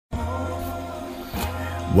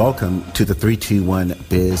Welcome to the 321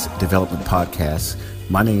 Biz Development Podcast.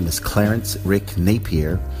 My name is Clarence Rick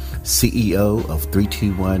Napier, CEO of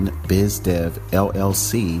 321 Biz Dev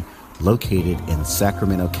LLC, located in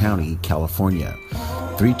Sacramento County, California.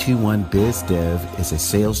 321 Biz Dev is a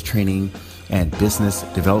sales training and business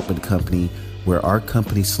development company where our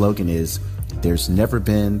company slogan is, "There's never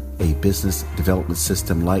been a business development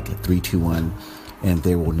system like 321, and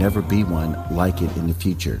there will never be one like it in the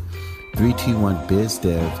future." 321 Biz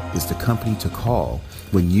Dev is the company to call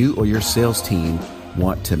when you or your sales team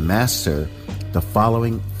want to master the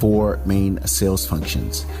following four main sales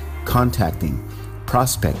functions: contacting,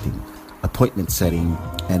 prospecting, appointment setting,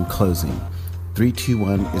 and closing.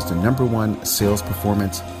 321 is the number one sales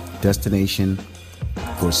performance destination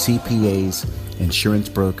for CPAs, insurance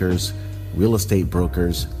brokers, real estate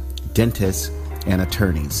brokers, dentists, and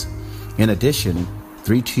attorneys. In addition,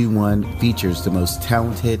 321 features the most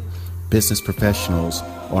talented business professionals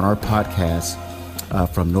on our podcast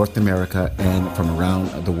from North America and from around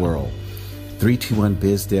the world. 321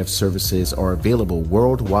 Biz Dev services are available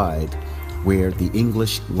worldwide where the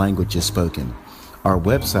English language is spoken. Our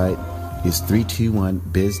website is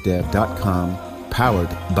 321bizdev.com, powered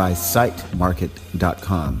by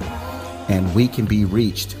sitemarket.com, and we can be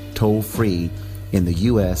reached toll-free in the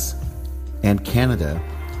U.S. and Canada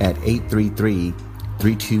at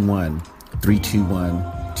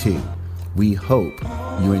 833-321-3212. We hope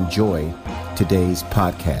you enjoy today's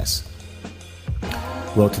podcast.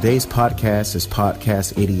 Well, today's podcast is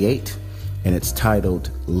podcast 88, and it's titled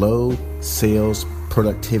Low Sales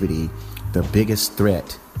Productivity, the Biggest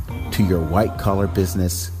Threat to Your White-Collar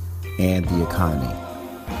Business and the Economy.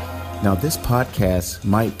 Now, this podcast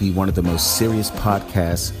might be one of the most serious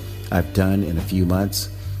podcasts I've done in a few months.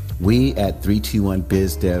 We at 321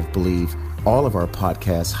 Biz Dev believe all of our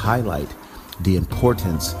podcasts highlight the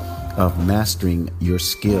importance of mastering your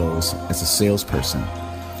skills as a salesperson.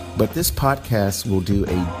 But this podcast will do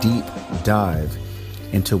a deep dive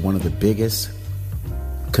into one of the biggest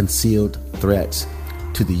concealed threats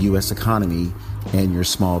to the U.S. economy and your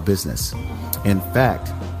small business. In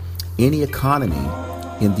fact, any economy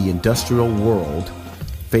in the industrial world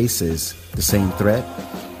faces the same threat,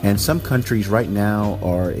 and some countries right now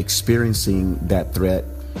are experiencing that threat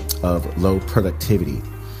of low productivity.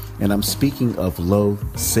 And I'm speaking of low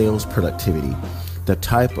sales productivity, the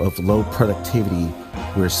type of low productivity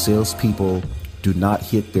where salespeople do not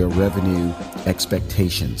hit their revenue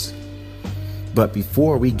expectations. But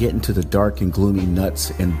before we get into the dark and gloomy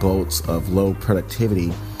nuts and bolts of low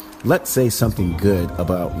productivity, let's say something good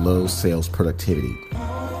about low sales productivity.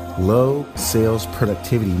 Low sales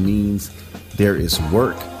productivity means there is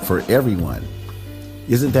work for everyone.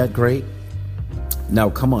 Isn't that great? Now,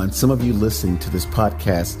 come on, some of you listening to this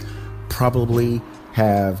podcast probably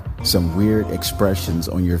have some weird expressions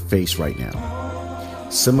on your face right now.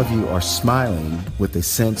 Some of you are smiling with a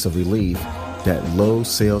sense of relief that low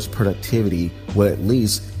sales productivity will at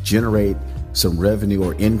least generate some revenue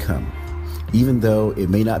or income. Even though it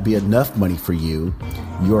may not be enough money for you,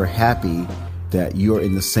 you're happy that you're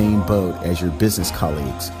in the same boat as your business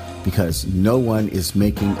colleagues, because no one is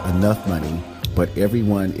making enough money, but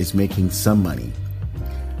everyone is making some money.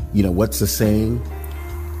 You know, what's the saying?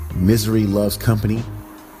 Misery loves company.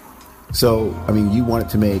 So, I mean, you want it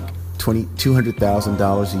to make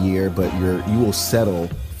 $200,000 a year, but you will settle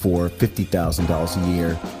for $50,000 a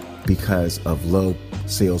year because of low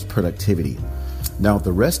sales productivity. Now,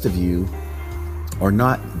 the rest of you are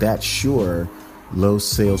not that sure low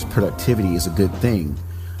sales productivity is a good thing,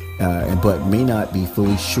 but may not be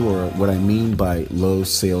fully sure what I mean by low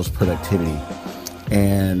sales productivity.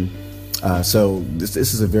 And so this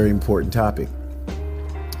is a very important topic.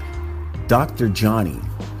 Dr. Johnny,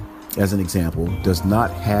 as an example, does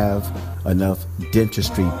not have enough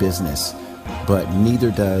dentistry business, but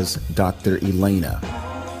neither does Dr. Elena.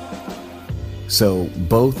 So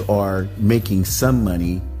both are making some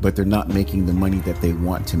money, but they're not making the money that they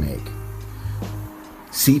want to make.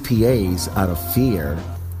 CPAs, out of fear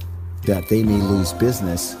that they may lose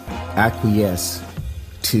business, acquiesce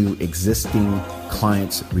to existing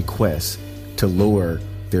clients' requests to lower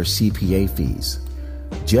their CPA fees.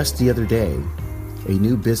 Just the other day, a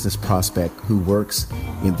new business prospect who works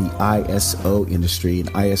in the ISO industry,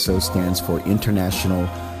 and ISO stands for International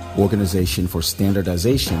Organization for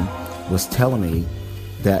Standardization, was telling me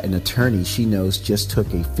that an attorney she knows just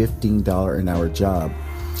took a $15 an hour job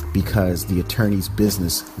because the attorney's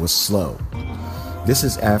business was slow. This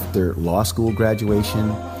is after law school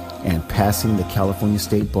graduation and passing the California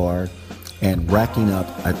State Bar and racking up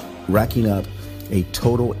a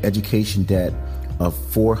total education debt of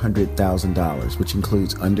 $400,000, which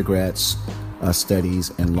includes undergrad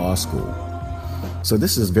studies and law school. So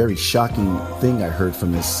this is a very shocking thing I heard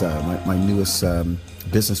from this my newest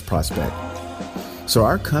business prospect. So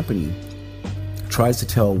our company tries to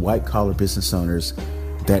tell white-collar business owners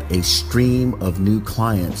that a stream of new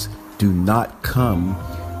clients do not come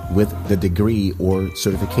with the degree or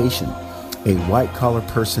certification. A white-collar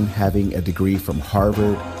person having a degree from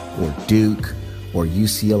Harvard or Duke or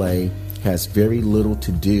UCLA has very little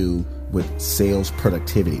to do with sales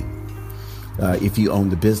productivity if you own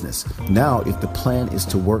the business. Now, if the plan is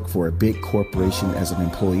to work for a big corporation as an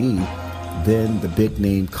employee, then the big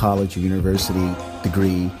name college or university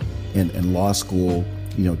degree and law school,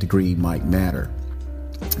 degree might matter.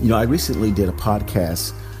 I recently did a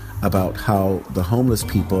podcast about how the homeless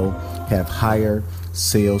people have higher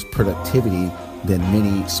sales productivity than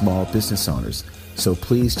many small business owners. So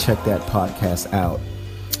please check that podcast out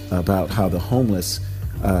about how the homeless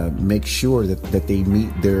make sure that they meet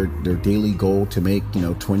their daily goal to make,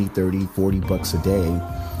 20, 30, 40 bucks a day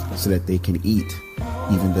so that they can eat,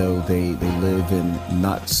 even though they live in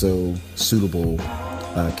not so suitable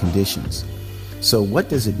conditions. So what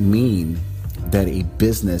does it mean that a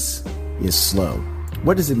business is slow?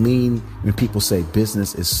 What does it mean when people say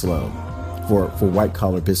business is slow for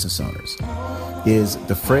white-collar business owners? Is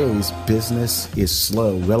the phrase business is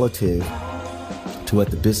slow relative to what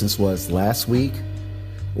the business was last week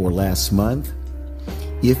or last month?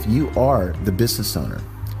 If you are the business owner,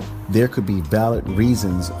 there could be valid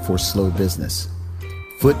reasons for slow business.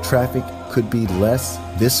 Foot traffic could be less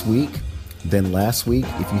this week than last week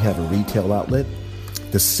if you have a retail outlet.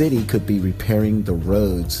 The city could be repairing the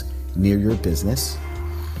roads near your business.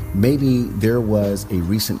 Maybe there was a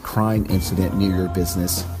recent crime incident near your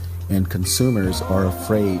business and consumers are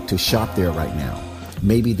afraid to shop there right now.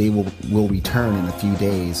 Maybe they will return in a few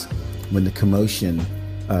days when the commotion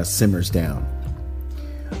simmers down.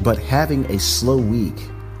 But having a slow week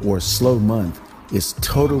or a slow month is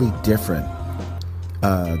totally different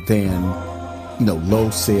than low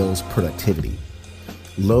sales productivity.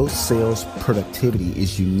 Low sales productivity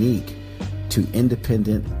is unique to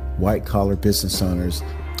independent white-collar business owners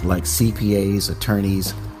like CPAs,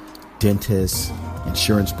 attorneys, dentists,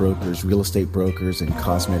 insurance brokers, real estate brokers, and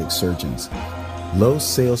cosmetic surgeons. Low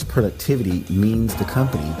sales productivity means the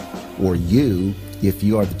company, or you, if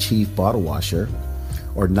you are the chief bottle washer,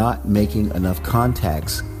 are not making enough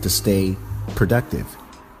contacts to stay productive.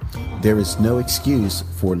 There is no excuse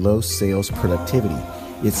for low sales productivity.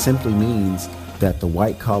 It simply means that the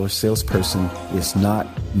white-collar salesperson is not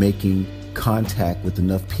making contact with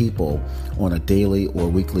enough people on a daily or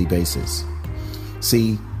weekly basis.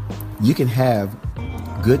 See, you can have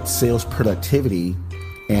good sales productivity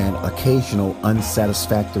and occasional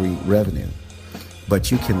unsatisfactory revenue, but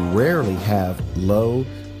you can rarely have low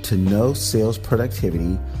to no sales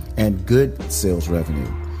productivity and good sales revenue.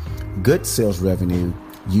 Good sales revenue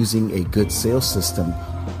using a good sales system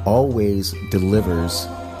always delivers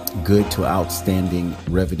good to outstanding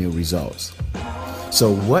revenue results.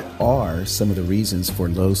 So what are some of the reasons for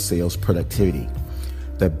low sales productivity?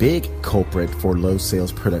 The big culprit for low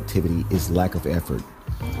sales productivity is lack of effort.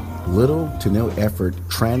 Little to no effort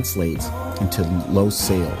translates into low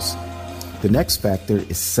sales. The next factor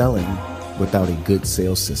is selling without a good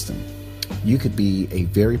sales system. You could be a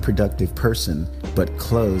very productive person but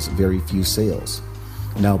close very few sales.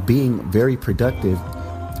 Now, being very productive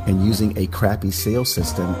and using a crappy sales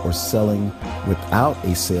system or selling without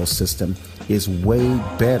a sales system is way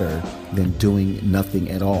better than doing nothing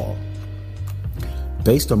at all.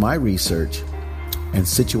 Based on my research and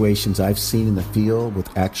situations I've seen in the field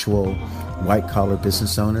with actual white-collar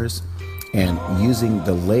business owners and using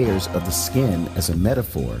the layers of the skin as a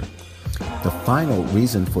metaphor, the final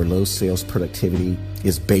reason for low sales productivity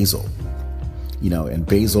is basal. And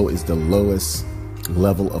basal is the lowest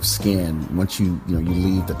level of skin. Once you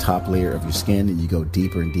leave the top layer of your skin and you go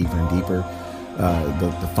deeper and deeper and deeper,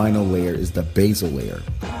 the final layer is the basal layer.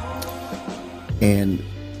 And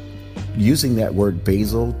using that word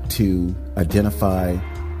basal to identify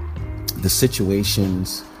the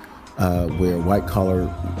situations where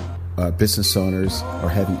white-collar business owners are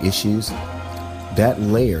having issues, that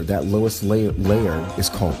layer, that lowest layer is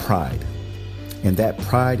called pride. And that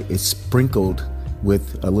pride is sprinkled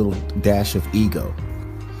with a little dash of ego.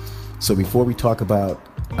 So before we talk about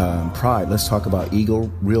pride, let's talk about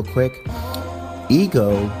ego real quick.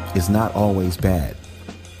 Ego is not always bad.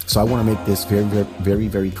 So I want to make this very, very,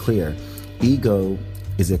 very clear. Ego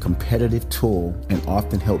is a competitive tool and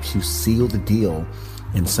often helps you seal the deal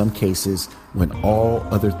in some cases when all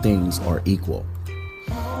other things are equal.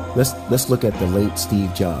 Let's look at the late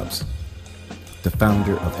Steve Jobs, the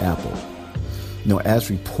founder of Apple. as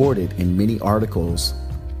reported in many articles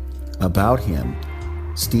about him,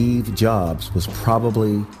 Steve Jobs was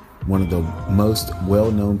probably one of the most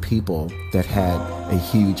well-known people that had a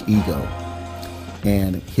huge ego.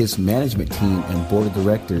 And his management team and board of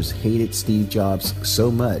directors hated Steve Jobs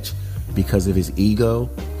so much because of his ego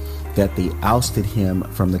that they ousted him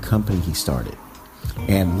from the company he started.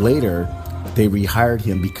 And later, they rehired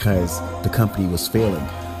him because the company was failing.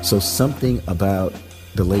 So something about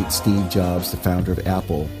the late Steve Jobs, the founder of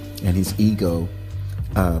Apple, and his ego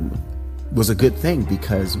was a good thing,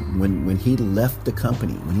 because when he left the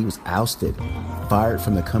company, when he was ousted, fired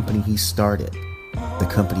from the company he started, the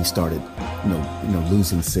company started,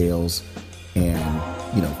 losing sales and,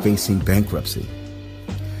 facing bankruptcy.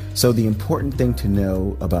 So the important thing to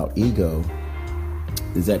know about ego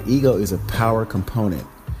is that ego is a power component,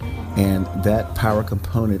 and that power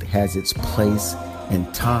component has its place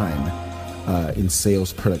and time in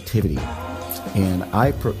sales productivity. And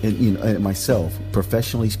myself,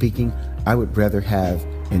 professionally speaking, I would rather have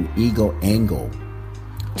an ego angle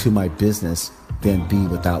to my business than be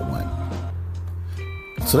without one.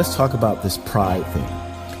 So let's talk about this pride thing.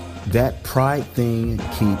 That pride thing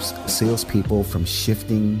keeps salespeople from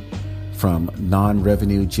shifting from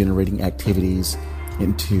non-revenue generating activities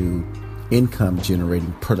into income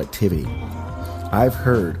generating productivity. I've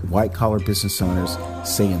heard white collar business owners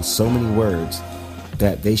say in so many words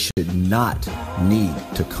that they should not need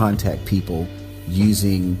to contact people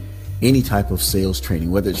using any type of sales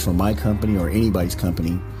training, whether it's from my company or anybody's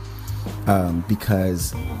company,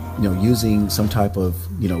 because using some type of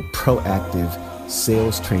proactive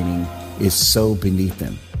sales training is so beneath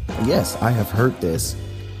them. Yes, I have heard this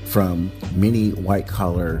from many white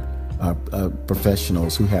collar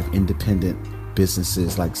professionals who have independent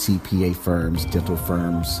businesses like CPA firms, dental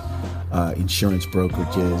firms, insurance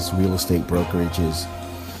brokerages, real estate brokerages.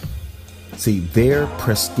 See, their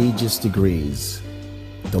prestigious degrees,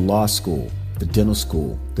 the law school, the dental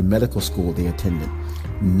school, the medical school they attended,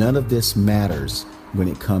 none of this matters when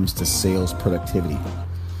it comes to sales productivity.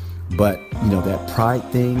 But, that pride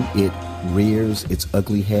thing, it rears its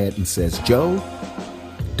ugly head and says, Joe,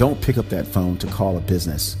 don't pick up that phone to call a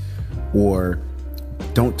business, or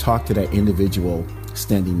don't talk to that individual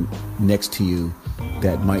standing next to you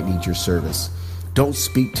that might need your service. Don't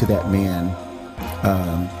speak to that man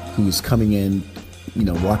who's coming in,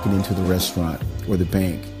 walking into the restaurant or the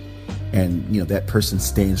bank, and that person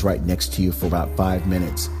stands right next to you for about 5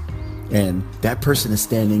 minutes, and that person is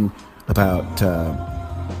standing about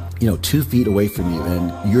 2 feet away from you,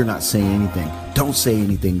 and you're not saying anything. Don't say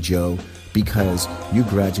anything, Joe, because you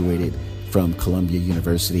graduated from Columbia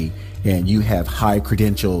University and you have high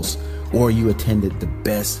credentials, or you attended the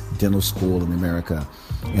best dental school in America.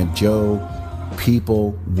 And Joe,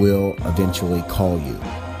 people will eventually call you.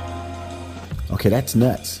 Okay, that's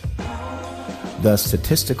nuts. The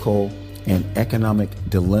statistical and economic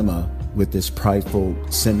dilemma with this prideful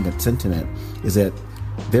sentiment is that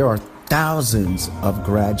there are thousands of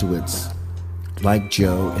graduates like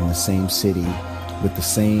Joe in the same city with the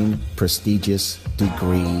same prestigious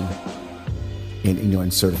degree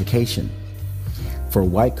in certification. For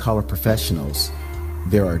white collar professionals,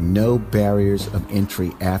 there are no barriers of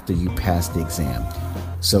entry after you pass the exam.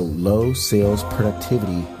 So low sales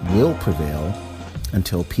productivity will prevail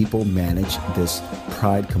until people manage this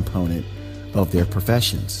pride component of their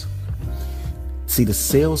professions. See, the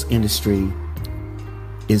sales industry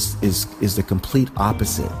is the complete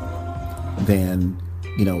opposite than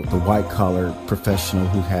the white collar professional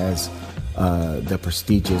who has the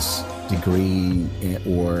prestigious degree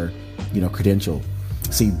or credential.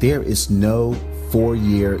 See, there is no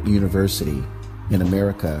 4-year university in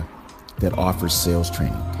America that offers sales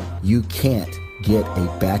training. You can't get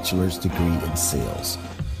a bachelor's degree in sales.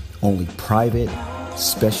 Only private,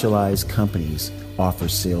 specialized companies offer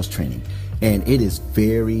sales training, and it is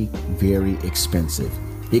very, very expensive.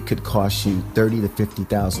 It could cost you $30,000 to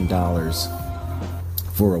 $50,000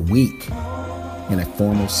 for a week in a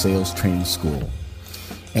formal sales training school.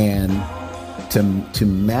 And to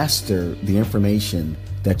master the information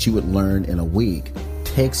that you would learn in a week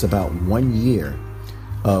takes about 1 year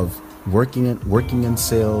of working in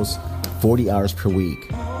sales 40 hours per week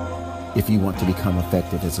if you want to become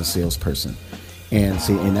effective as a salesperson. And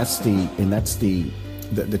see, and that's the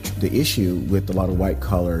issue with a lot of white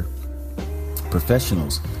collar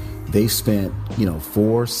professionals. They spent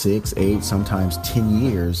 4, 6, 8, sometimes 10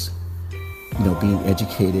 years being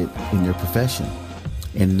educated in their profession,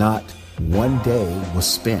 and not one day was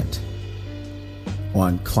spent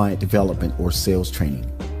on client development or sales training.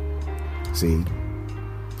 See,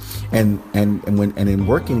 and in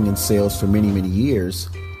working in sales for many years,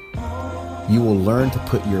 You will learn to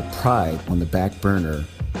put your pride on the back burner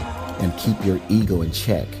and keep your ego in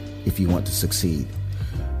check if you want to succeed.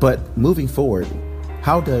 But moving forward,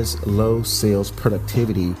 how does low sales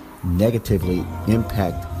productivity negatively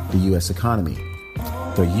impact the U.S. economy?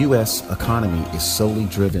 The U.S. economy is solely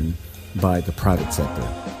driven by the private sector.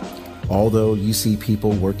 Although you see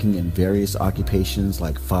people working in various occupations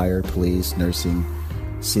like fire, police, nursing,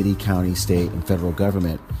 city, county, state, and federal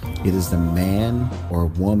government, it is the man or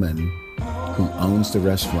woman who owns the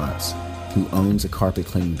restaurants, who owns a carpet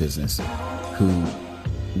cleaning business, who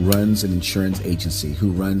runs an insurance agency,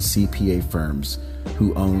 who runs CPA firms,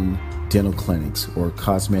 who own dental clinics or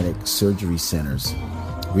cosmetic surgery centers,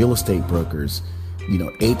 real estate brokers,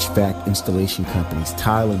 HVAC installation companies,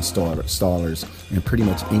 tile installers, and pretty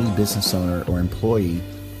much any business owner or employee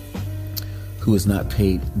who is not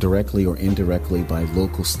paid directly or indirectly by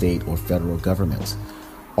local, state, or federal governments.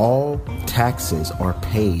 All taxes are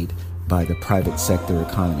paid by the private sector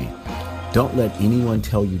economy. Don't let anyone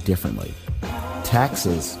tell you differently.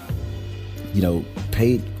 Taxes,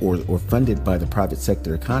 paid or funded by the private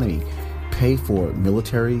sector economy pay for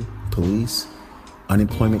military, police,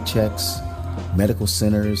 unemployment checks, medical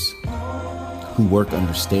centers who work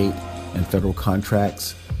under state and federal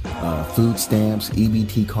contracts, food stamps,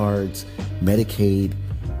 EBT cards, Medicaid,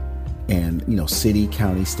 and city,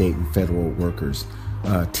 county, state, and federal workers,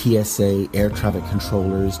 TSA, air traffic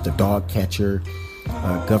controllers, the dog catcher,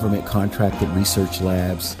 government contracted research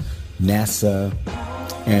labs, NASA,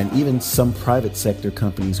 and even some private sector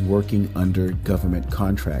companies working under government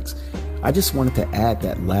contracts. I just wanted to add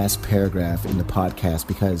that last paragraph in the podcast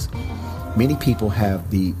because many people have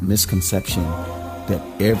the misconception that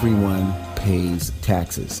everyone pays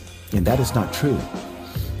taxes, and that is not true.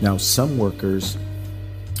 Now, some workers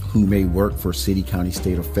who may work for city, county,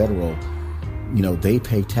 state, or federal, they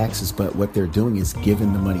pay taxes, but what they're doing is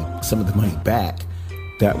giving some of the money back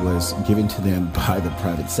that was given to them by the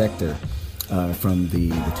private sector from the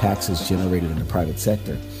taxes generated in the private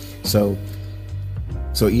sector. So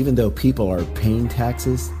even though people are paying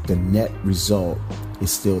taxes, the net result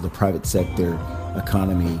is still the private sector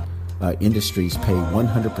economy. Industries pay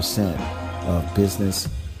 100% of business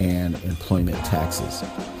and employment taxes.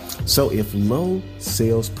 So if low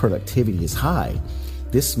sales productivity is high,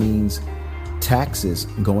 this means taxes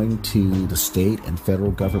going to the state and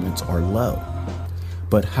federal governments are low.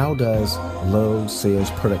 But how does low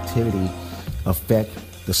sales productivity affect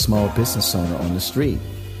the small business owner on the street?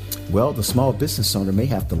 Well, the small business owner may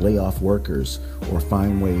have to lay off workers or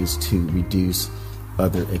find ways to reduce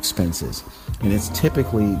other expenses. And it's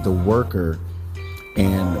typically the worker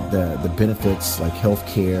and the benefits like health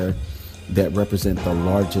care that represent the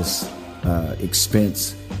largest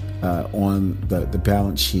expense on the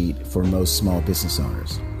balance sheet for most small business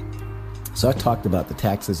owners. So I talked about the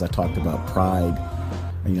taxes, I talked about pride,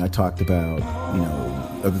 I talked about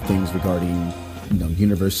other things regarding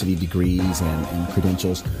university degrees and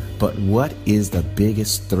credentials. But what is the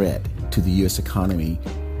biggest threat to the U.S. economy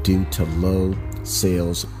due to low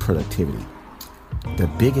sales productivity? The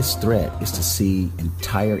biggest threat is to see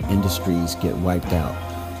entire industries get wiped out,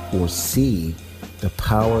 or see the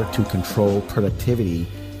power to control productivity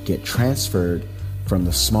get transferred from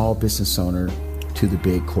the small business owner to the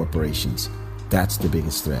big corporations. That's the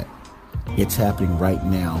biggest threat. It's happening right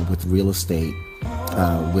now with real estate,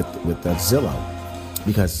 with Zillow,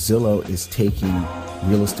 because Zillow is taking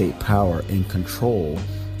real estate power and control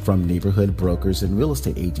from neighborhood brokers and real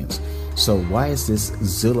estate agents. So why is this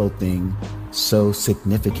Zillow thing so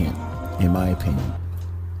significant, in my opinion?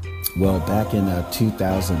 Well, back in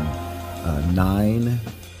 2009,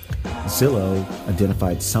 Zillow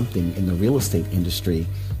identified something in the real estate industry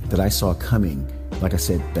that I saw coming, like I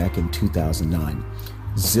said, back in 2009.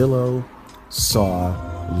 Zillow saw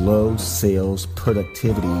low sales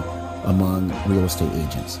productivity among real estate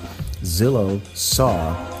agents. Zillow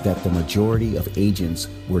saw that the majority of agents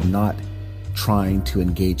were not trying to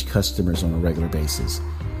engage customers on a regular basis.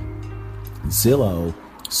 Zillow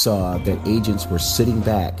saw that agents were sitting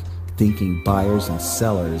back thinking buyers and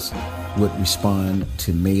sellers would respond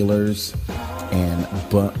to mailers and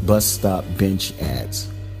bus stop bench ads,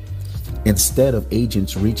 instead of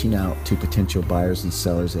agents reaching out to potential buyers and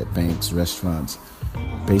sellers at banks, restaurants,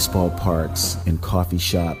 baseball parks, and coffee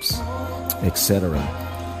shops, etc.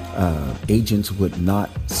 Agents would not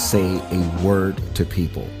say a word to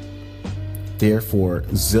people. Therefore,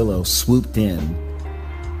 Zillow swooped in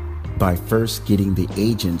by first getting the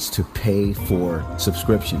agents to pay for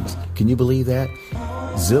subscriptions. Can you believe that?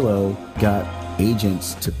 Zillow got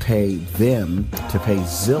agents to pay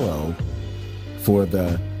Zillow for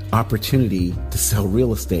the opportunity to sell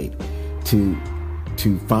real estate, to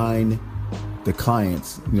find the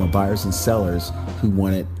clients, buyers and sellers who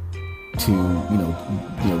wanted to,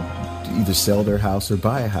 either sell their house or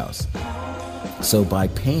buy a house. So by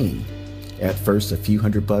paying at first a few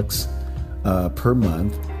 $100 per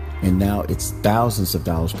month, and now it's thousands of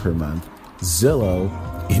dollars per month, Zillow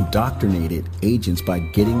indoctrinated agents by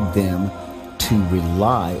getting them to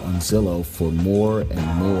rely on Zillow for more and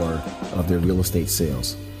more of their real estate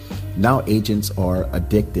sales. Now agents are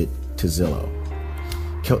addicted to Zillow.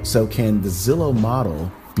 So can the Zillow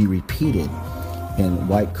model be repeated in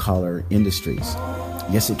white collar industries?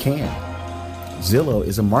 Yes, it can. Zillow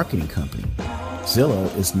is a marketing company.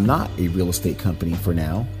 Zillow is not a real estate company for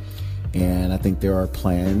now. And I think there are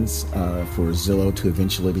plans for Zillow to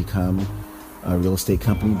eventually become a real estate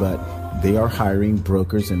company, but they are hiring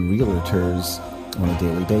brokers and realtors on a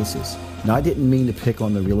daily basis. Now, I didn't mean to pick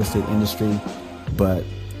on the real estate industry, but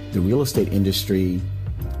the real estate industry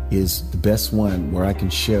is the best one where I can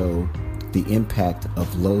show the impact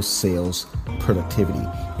of low sales productivity.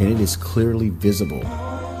 And it is clearly visible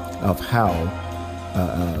of how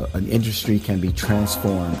an industry can be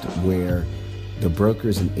transformed where the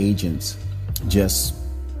brokers and agents just,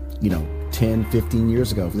 10, 15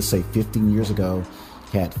 years ago, let's say 15 years ago,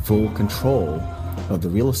 had full control of the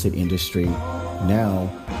real estate industry. Now,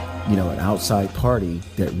 an outside party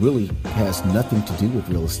that really has nothing to do with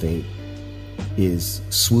real estate is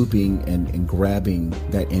swooping and grabbing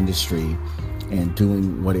that industry and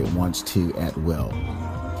doing what it wants to at will.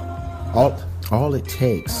 All it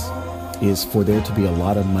takes is for there to be a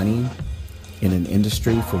lot of money in an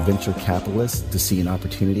industry for venture capitalists to see an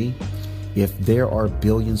opportunity. If there are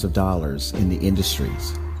billions of dollars in the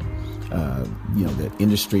industries, the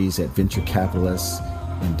industries that venture capitalists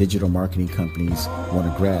and digital marketing companies want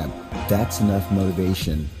to grab, that's enough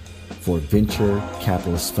motivation for venture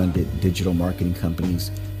capitalist funded digital marketing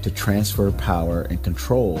companies to transfer power and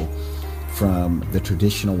control from the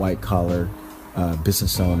traditional white collar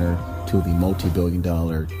business owner to the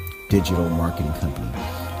multi-billion-dollar digital marketing company.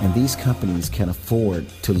 And these companies can afford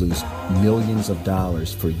to lose millions of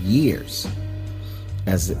dollars for years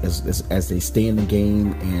as they stay in the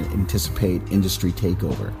game and anticipate industry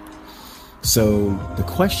takeover. So the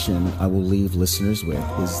question I will leave listeners with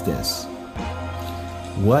is this: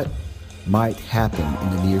 what might happen in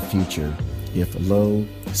the near future if low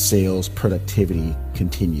sales productivity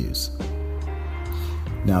continues?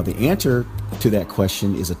 Now, the answer to that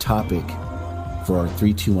question is a topic for our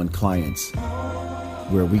 321 clients,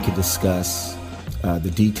 where we could discuss the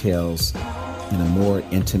details in a more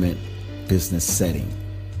intimate business setting.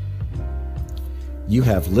 You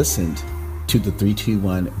have listened to the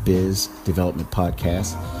 321 Biz Development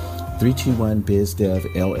Podcast. 321 Biz Dev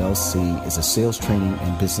LLC is a sales training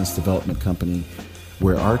and business development company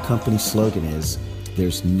where our company slogan is,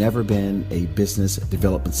 "There's never been a business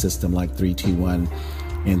development system like 321,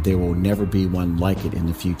 and there will never be one like it in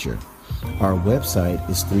the future." Our website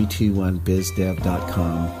is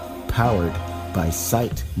 321bizdev.com, powered by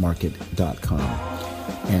sitemarket.com.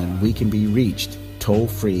 And we can be reached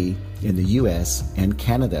toll-free in the U.S. and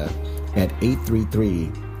Canada at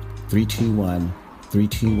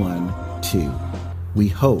 833-321-3212. We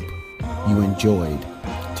hope you enjoyed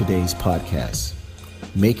today's podcast.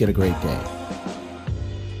 Make it a great day.